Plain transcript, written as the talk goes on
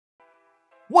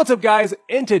What's up guys,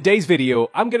 in today's video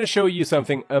I'm gonna show you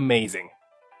something amazing.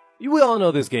 You all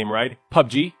know this game, right?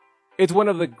 Pubg. It's one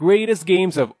of the greatest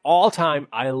games of all time,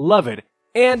 I love it,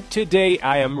 and today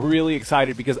I am really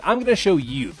excited because I'm gonna show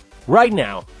you, right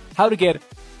now, how to get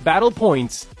battle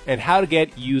points and how to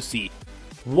get UC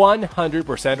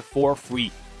 100% for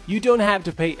free. You don't have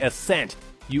to pay a cent,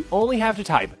 you only have to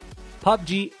type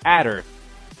Pubg adder.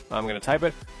 I'm gonna type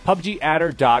it,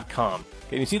 pubgadder.com.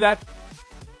 Can you see that?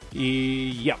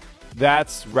 Yep,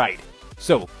 that's right.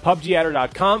 So,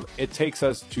 pubgadder.com, it takes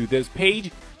us to this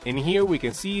page. In here we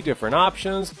can see different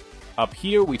options. Up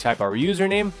here we type our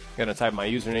username. I'm gonna type my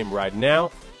username right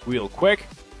now, real quick.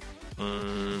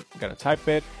 I'm gonna type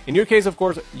it. In your case, of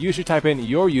course, you should type in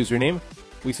your username.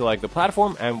 We select the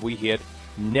platform and we hit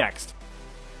next.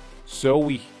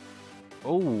 So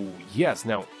oh yes,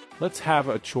 now let's have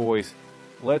a choice.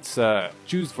 Let's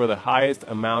choose for the highest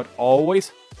amount.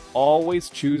 Always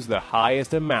choose the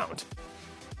highest amount.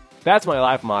 That's my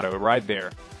life motto right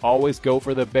there. Always go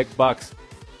for the big bucks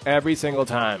every single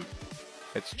time.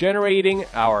 It's generating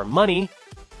our money,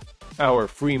 our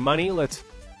free money. Let's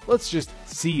just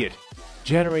see it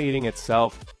generating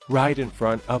itself right in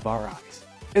front of our eyes.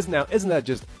 Isn't that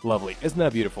just lovely? Isn't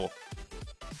that beautiful?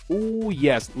 Oh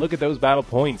yes, look at those battle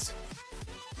points.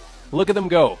 Look at them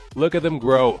go. Look at them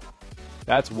grow.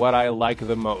 That's what I like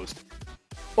the most.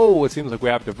 Oh, it seems like we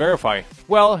have to verify.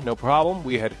 Well, no problem.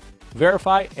 We hit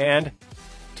verify and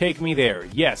take me there.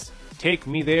 Yes, take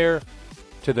me there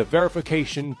to the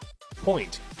verification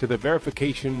point, to the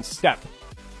verification step.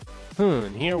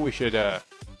 And here we should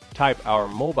type our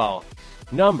mobile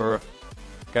number.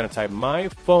 Gonna type my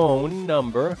phone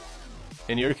number.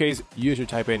 In your case, you should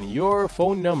type in your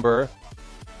phone number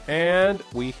and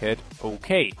we hit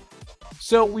OK.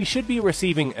 So we should be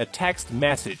receiving a text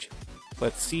message.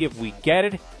 Let's see if we get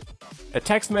it. A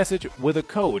text message with a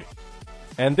code.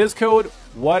 And this code,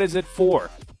 what is it for?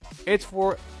 It's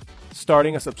for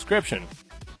starting a subscription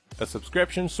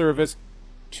service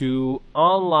to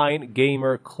Online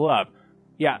Gamer Club.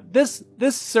 Yeah, this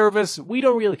service, we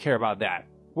don't really care about that.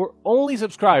 We're only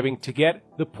subscribing to get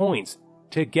the points,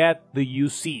 to get the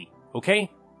UC, okay?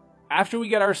 After we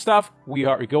get our stuff, we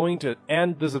are going to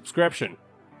end the subscription.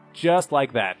 Just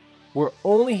like that. We're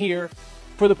only here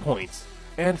for the points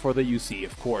and for the UC,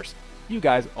 of course. You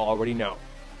guys already know.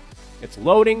 It's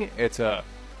loading, it's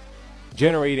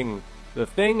generating the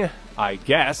thing, I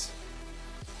guess.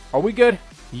 Are we good?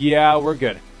 Yeah, we're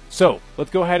good. So,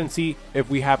 let's go ahead and see if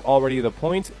we have already the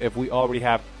points, if we already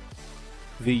have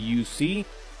the UC.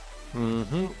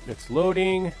 It's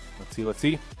loading. Let's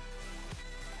see.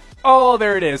 Oh,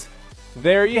 there it is.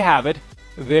 There you have it.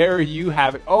 There you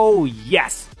have it. Oh,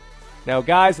 yes. Now,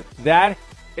 guys, that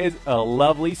is a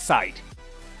lovely sight.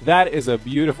 That is a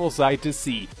beautiful sight to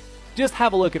see. Just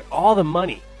have a look at all the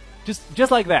money.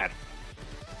 Just like that.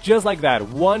 Just like that.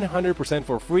 100%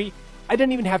 for free. I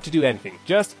didn't even have to do anything.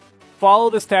 Just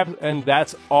follow the steps and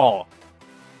that's all.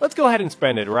 Let's go ahead and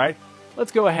spend it, right?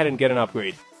 Let's go ahead and get an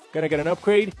upgrade. Gonna get an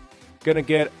upgrade. Gonna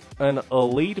get an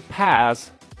elite pass.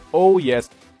 Oh yes.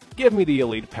 Give me the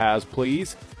elite pass,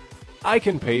 please. I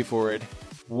can pay for it.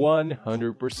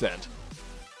 100%.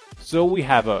 So we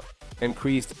have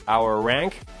increased our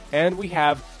rank and we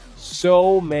have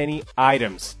so many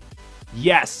items.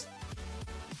 Yes.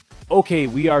 Okay,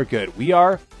 we are good. We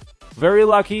are very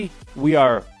lucky. We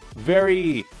are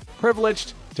very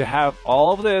privileged to have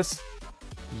all of this.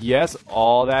 Yes,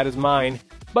 all that is mine,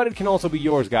 but it can also be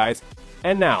yours, guys.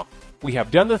 And now, we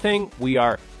have done the thing. We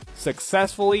are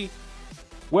successfully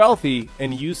wealthy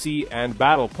in UC and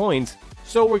battle points,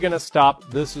 so we're gonna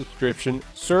stop the subscription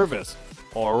service.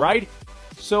 Alright?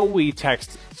 So we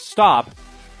text stop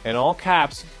in all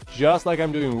caps, just like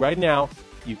I'm doing right now.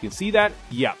 You can see that?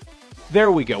 Yep.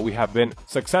 There we go. We have been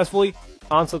successfully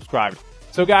unsubscribed.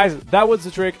 So guys, that was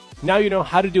the trick. Now you know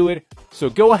how to do it. So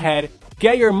go ahead,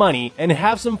 get your money, and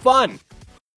have some fun.